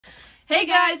Hey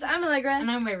guys, I'm Allegra.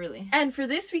 And I'm Waverly. And for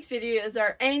this week's video is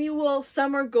our annual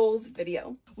summer goals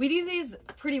video. We do these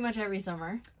pretty much every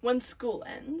summer. When school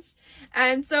ends.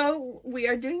 And so we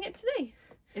are doing it today.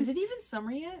 Is it even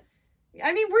summer yet?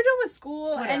 I mean, we're done with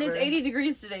school. Whatever. And it's 80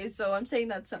 degrees today, so I'm saying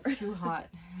that's summer. It's too hot.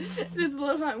 It is a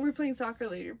little hot. We're playing soccer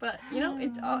later, but you know,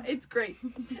 it's great.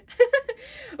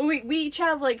 we each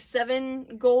have like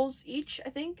 7 goals each, I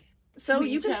think. So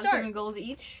you can start. 7 goals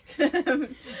each.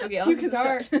 Okay, I'll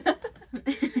start.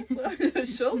 What are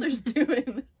those shoulders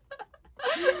doing?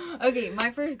 Okay,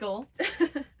 my first goal.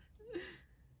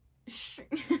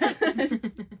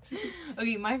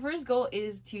 Okay, my first goal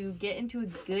is to get into a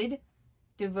good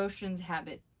devotions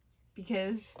habit,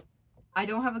 because I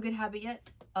don't have a good habit yet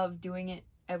of doing it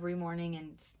every morning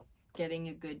and getting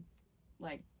a good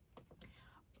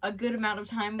amount of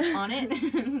time on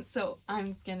it. So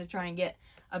I'm gonna try and get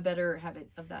a better habit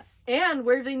of that. And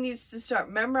Waverly needs to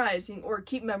start memorizing or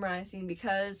keep memorizing,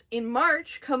 because in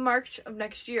March of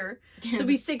next year, she'll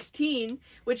be 16,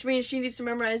 which means she needs to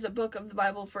memorize a book of the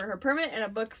Bible for her permit and a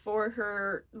book for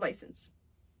her license.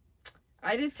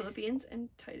 I did Philippians and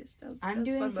Titus. I'm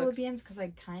doing Philippians because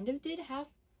I kind of did half.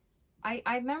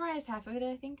 I memorized half of it,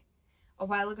 I think, a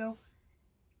while ago.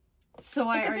 So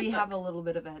I already have a little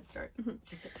bit of a head start.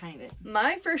 Just a tiny bit.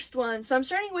 My first one, so I'm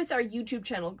starting with our YouTube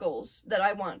channel goals that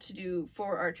I want to do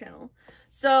for our channel.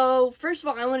 So first of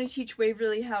all, I want to teach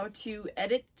Waverly how to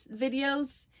edit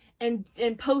videos and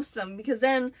post them, because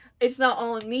then it's not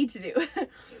all on me to do.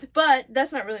 But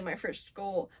that's not really my first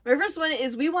goal. My first one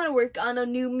is we want to work on a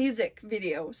new music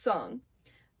video song.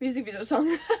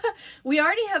 We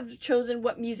already have chosen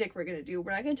what music we're gonna do.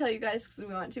 We're not gonna tell you guys because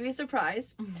we want it to be a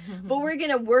surprise. But we're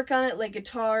gonna work on it, like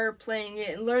guitar, playing it,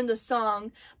 and learn the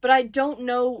song. But I don't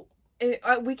know,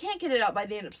 we can't get it out by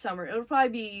the end of summer. It'll probably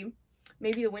be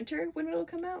maybe the winter when it'll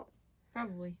come out.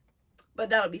 Probably. But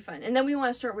that'll be fun. And then we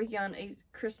want to start working on a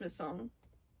Christmas song.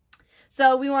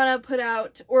 So we want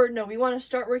to we want to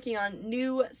start working on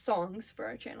new songs for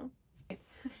our channel.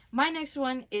 My next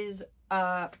one is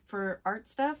for art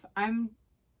stuff. I'm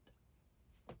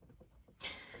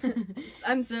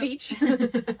speech.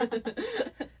 That's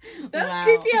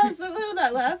creepy how little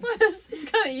that laugh was. It's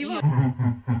kind of evil.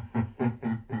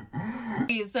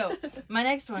 Okay, so my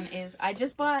next one is I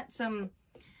just bought some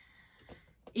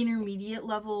intermediate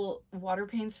level water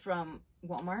paints from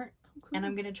Walmart. Cool. And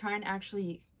I'm gonna try and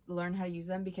actually learn how to use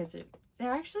them, because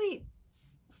they're actually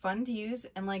fun to use,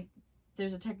 and like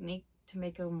there's a technique to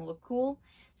make them look cool.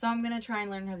 So I'm gonna try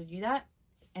and learn how to do that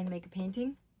and make a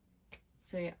painting.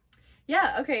 So yeah.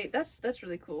 Yeah, okay, that's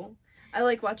really cool. I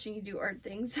like watching you do art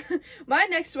things. My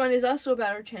next one is also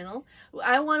about our channel.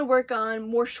 I want to work on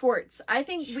more shorts. I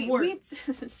think we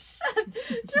shut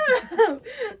up.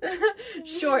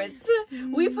 Shorts.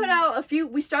 We put out a few.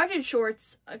 We started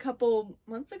shorts a couple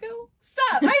months ago.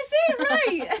 Stop! I say it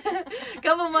right. A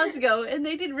couple months ago, and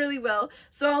they did really well.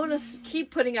 So I want to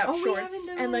keep putting out shorts. We haven't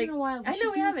done one in a while. I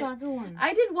know we haven't.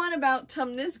 I did one about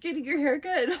Tumnus getting your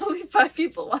haircut, and only 5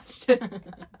 people watched it.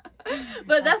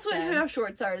 But that's what our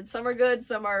shorts are. Some are good,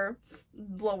 some are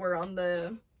lower on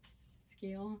the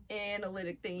scale,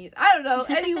 analytic thingies. I don't know.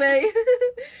 Anyway,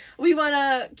 we want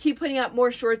to keep putting out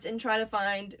more shorts and try to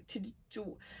find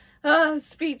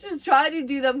try to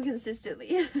do them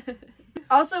consistently.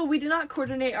 Also, we did not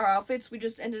coordinate our outfits. We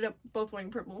just ended up both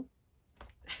wearing purple.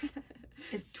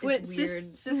 It's weird.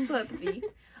 Cis telepathy.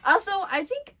 Also, I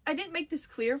think I didn't make this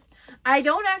clear. I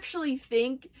don't actually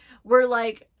think we're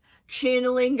like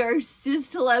channeling our cis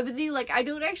telepathy. Like, I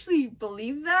don't actually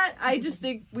believe that. I just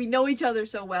think we know each other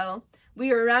so well.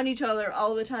 We are around each other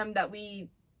all the time that we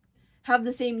have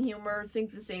the same humor,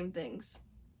 think the same things,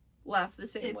 laugh the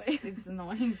same way. It's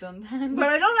annoying sometimes. But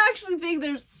I don't actually think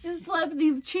there's cis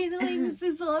telepathy channeling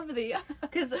cis telepathy.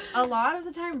 Because a lot of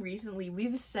the time recently,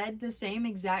 we've said the same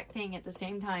exact thing at the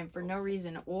same time for no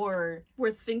reason, or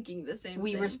we're thinking the same thing.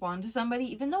 We respond to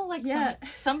somebody, even though like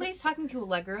somebody's talking to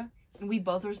Allegra, and we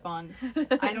both respond.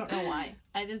 I don't know why.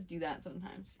 I just do that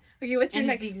sometimes. Okay, what's your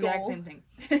next goal? It's the exact same thing.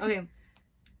 Okay.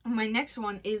 My next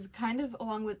one is kind of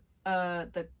along with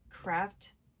the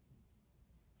craft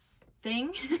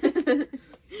thing.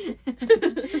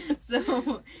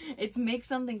 So it's make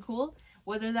something cool,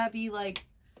 whether that be like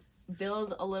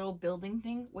build a little building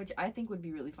thing, which I think would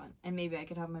be really fun, and maybe I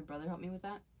could have my brother help me with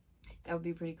that. That would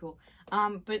be pretty cool.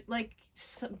 But like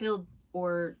build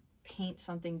or paint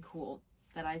something cool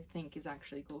that I think is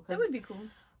actually cool. That would be cool.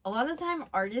 A lot of the time,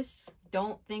 artists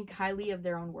don't think highly of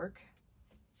their own work.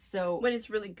 So when it's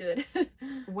really good.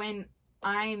 When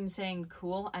I'm saying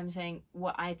cool, I'm saying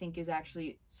what I think is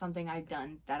actually something I've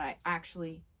done that I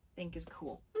actually think is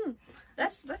cool.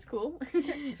 That's cool.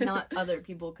 Not other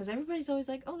people, because everybody's always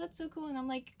like, oh, that's so cool, and I'm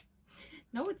like,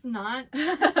 no, it's not.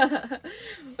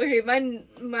 Okay,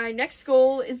 my next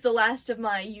goal is the last of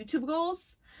my YouTube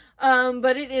goals.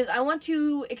 But it is, I want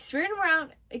to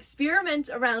experiment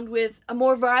around with a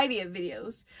more variety of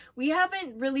videos. We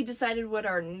haven't really decided what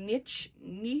our niche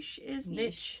is.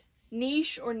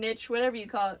 Niche or niche, whatever you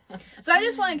call it. So I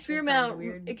just want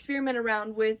to experiment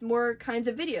around with more kinds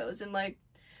of videos and like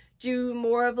do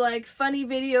more of like funny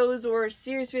videos or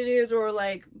serious videos or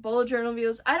like bullet journal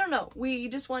videos. I don't know. I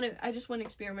just want to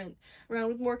experiment around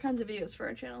with more kinds of videos for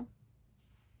our channel.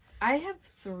 I have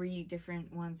 3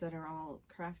 different ones that are all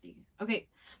crafty. Okay,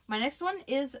 my next one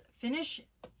is finish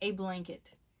a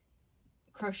blanket.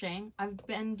 Crocheting. I've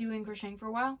been doing crocheting for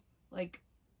a while, like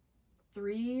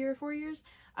 3 or 4 years.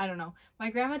 I don't know.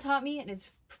 My grandma taught me and it's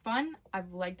fun.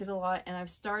 I've liked it a lot, and I've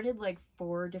started like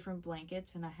 4 different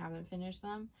blankets and I haven't finished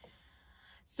them.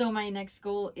 So my next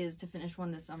goal is to finish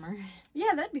one this summer.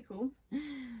 Yeah, that'd be cool.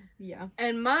 Yeah.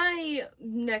 And my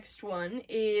next one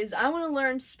is I want to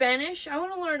learn Spanish. I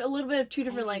want to learn a little bit of 2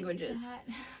 different languages.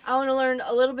 I want to learn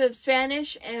a little bit of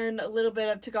Spanish and a little bit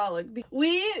of Tagalog.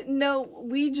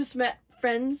 We just met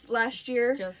friends last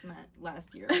year.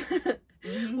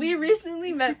 We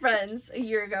recently met friends a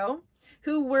year ago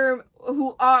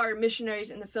who are missionaries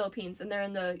in the Philippines, and they're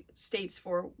in the States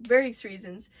for various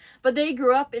reasons, but they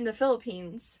grew up in the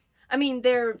Philippines. I mean,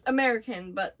 they're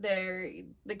American, but the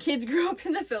kids grew up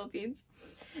in the Philippines.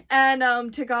 And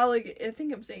Tagalog, I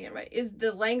think I'm saying it right, is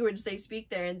the language they speak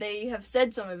there, and they have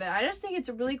said some of it. I just think it's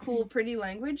a really cool, pretty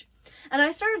language. And I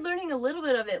started learning a little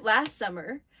bit of it last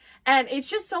summer, and it's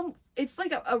just it's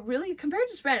like a really, compared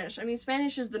to Spanish, I mean,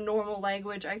 Spanish is the normal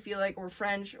language, I feel like, or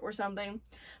French or something.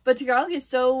 But Tagalog is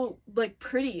so, like,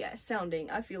 pretty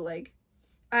sounding, I feel like.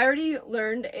 I already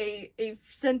learned a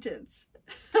sentence.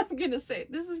 I'm gonna say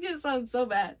it. This is gonna sound so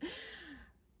bad.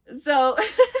 So,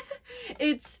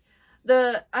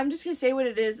 I'm just gonna say what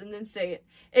it is and then say it.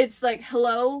 It's like,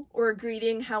 hello, or a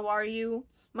greeting, how are you?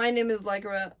 My name is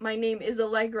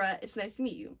Allegra. It's nice to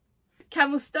meet you.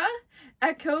 Kamusta?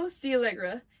 Ako si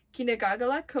Allegra.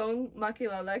 Kinagagala kong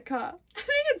makilala ka. I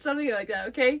think it's something like that,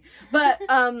 okay? But,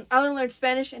 I want to learn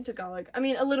Spanish and Tagalog. I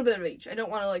mean, a little bit of each. I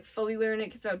don't want to, like, fully learn it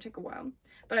because that would take a while.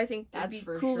 But I think that'd be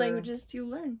cool languages to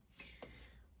learn.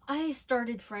 I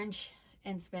started French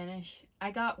and Spanish.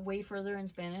 I got way further in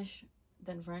Spanish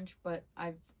than French, but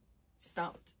I've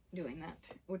stopped doing that,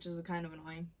 which is kind of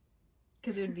annoying.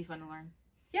 Because it would be fun to learn.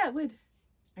 Yeah, it would.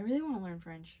 I really want to learn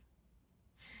French.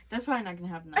 That's probably not going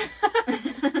to happen now.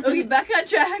 Okay, back on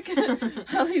track.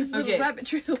 All these little rabbit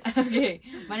trails. Okay,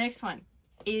 my next one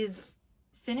is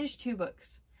finish 2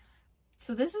 books.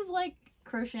 So this is like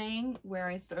crocheting, where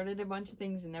I started a bunch of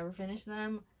things and never finished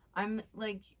them. I'm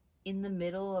like in the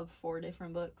middle of 4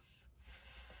 different books.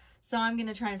 So I'm going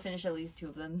to try and finish at least 2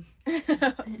 of them.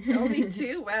 Only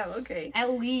 2? Wow, okay.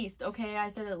 At least. Okay, I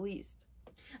said at least.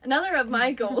 Another of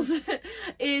my goals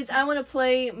is I want to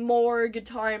play more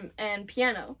guitar and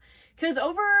piano. Because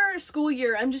over school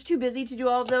year, I'm just too busy to do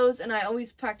all of those, and I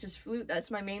always practice flute. That's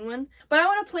my main one. But I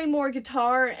want to play more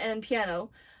guitar and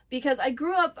piano, because I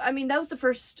grew up, I mean, that was the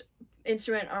first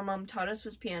instrument our mom taught us,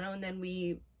 was piano, and then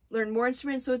we learned more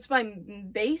instruments, so it's my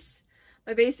bass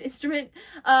instrument.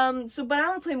 But I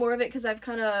want to play more of it because I've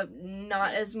kind of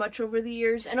not as much over the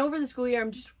years, and over the school year I'm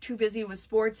just too busy with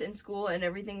sports and school and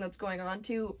everything that's going on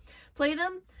to play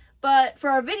them. But for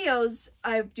our videos,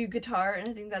 I do guitar, and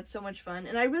I think that's so much fun,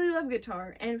 and I really love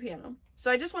guitar and piano.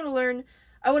 So I just want to learn.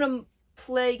 I want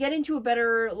to get into a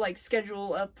better like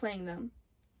schedule of playing them.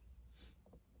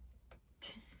 I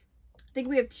think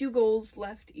we have 2 goals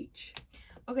left each.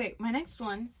 Okay, my next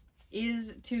one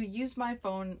is to use my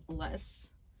phone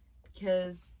less,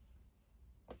 because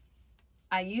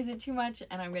I use it too much,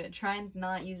 and I'm going to try and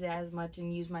not use it as much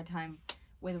and use my time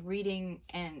with reading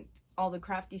and all the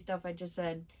crafty stuff I just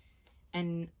said,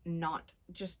 and not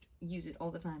just use it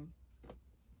all the time.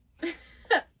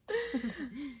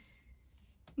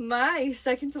 My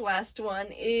second to last one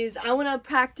is I want to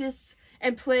practice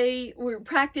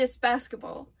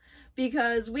basketball,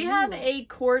 because we have a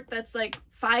court that's like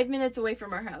 5 minutes away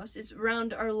from our house. It's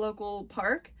around our local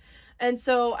park. And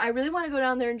so I really want to go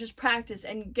down there and just practice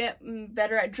and get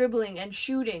better at dribbling and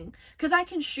shooting. Because I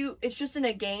can shoot. It's just in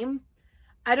a game.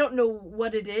 I don't know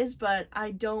what it is, but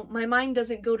my mind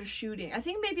doesn't go to shooting. I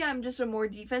think maybe I'm just a more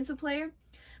defensive player.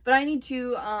 But I need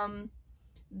to I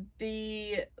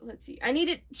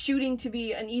needed shooting to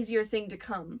be an easier thing to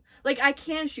come. Like, I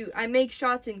can shoot. I make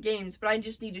shots in games, but I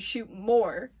just need to shoot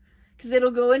more. Because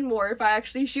it'll go in more if I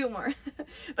actually shoot more.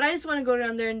 But I just want to go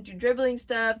down there and do dribbling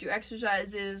stuff, do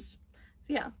exercises.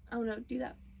 So yeah, I want to do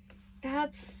that.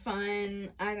 That's fun.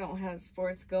 I don't have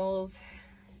sports goals.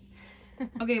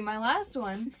 Okay, my last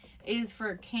one is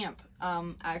for camp.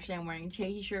 Actually, I'm wearing a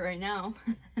Chehi shirt right now,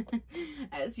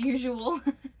 as usual.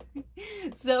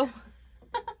 So,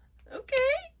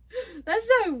 okay, that's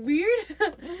not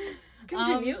weird.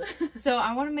 Continue. So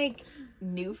I want to make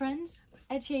new friends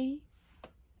at Chehi,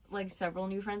 like several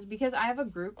new friends, because I have a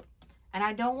group, and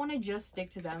I don't want to just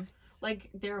stick to them. Like,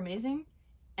 they're amazing,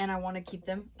 and I want to keep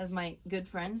them as my good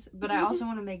friends, but I also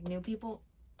want to make new people.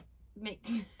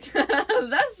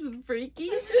 That's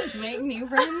freaky. Make new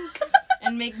friends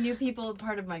and make new people a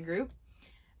part of my group,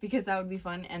 because that would be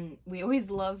fun. And we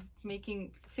always love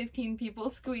making 15 people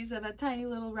squeeze at a tiny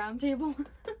little round table.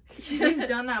 We've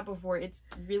done that before. It's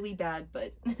really bad,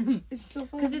 but It's so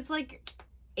fun. because it's like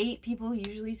 8 people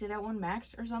usually sit at one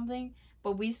max or something,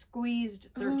 but we squeezed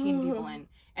 13 people in,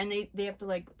 and they have to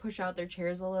like push out their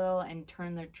chairs a little and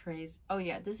turn their trays. Oh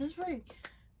yeah, this is for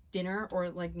dinner or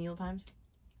like meal times.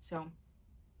 So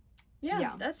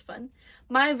yeah, that's fun.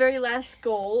 My very last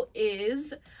goal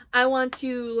is I want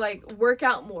to like work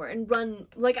out more and run.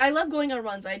 Like, I love going on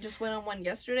runs. I just went on one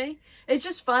yesterday. It's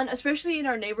just fun, especially in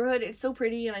our neighborhood. It's so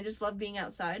pretty, and I just love being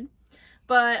outside.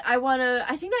 But I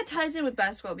think that ties in with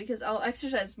basketball, because I'll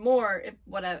exercise more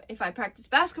if I practice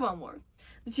basketball more.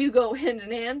 The two go hand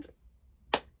in hand.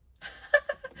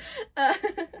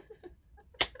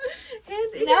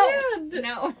 Hand in hand.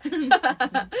 No.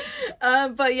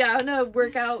 But yeah, I'm gonna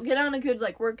get on a good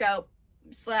like workout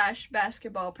 /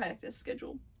 basketball practice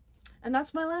schedule. And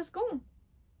that's my last goal.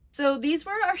 So these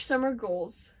were our summer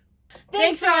goals.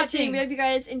 Thanks for watching. We hope you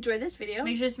guys enjoyed this video.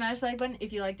 Make sure to smash the like button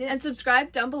if you liked it. And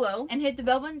subscribe down below. And hit the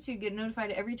bell button so you get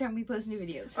notified every time we post new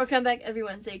videos. Or come back every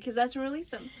Wednesday, because that's when we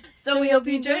release them. So we hope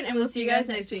you enjoyed, and we'll see you guys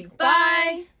next week.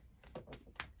 Bye!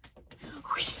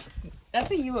 That's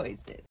what you always did.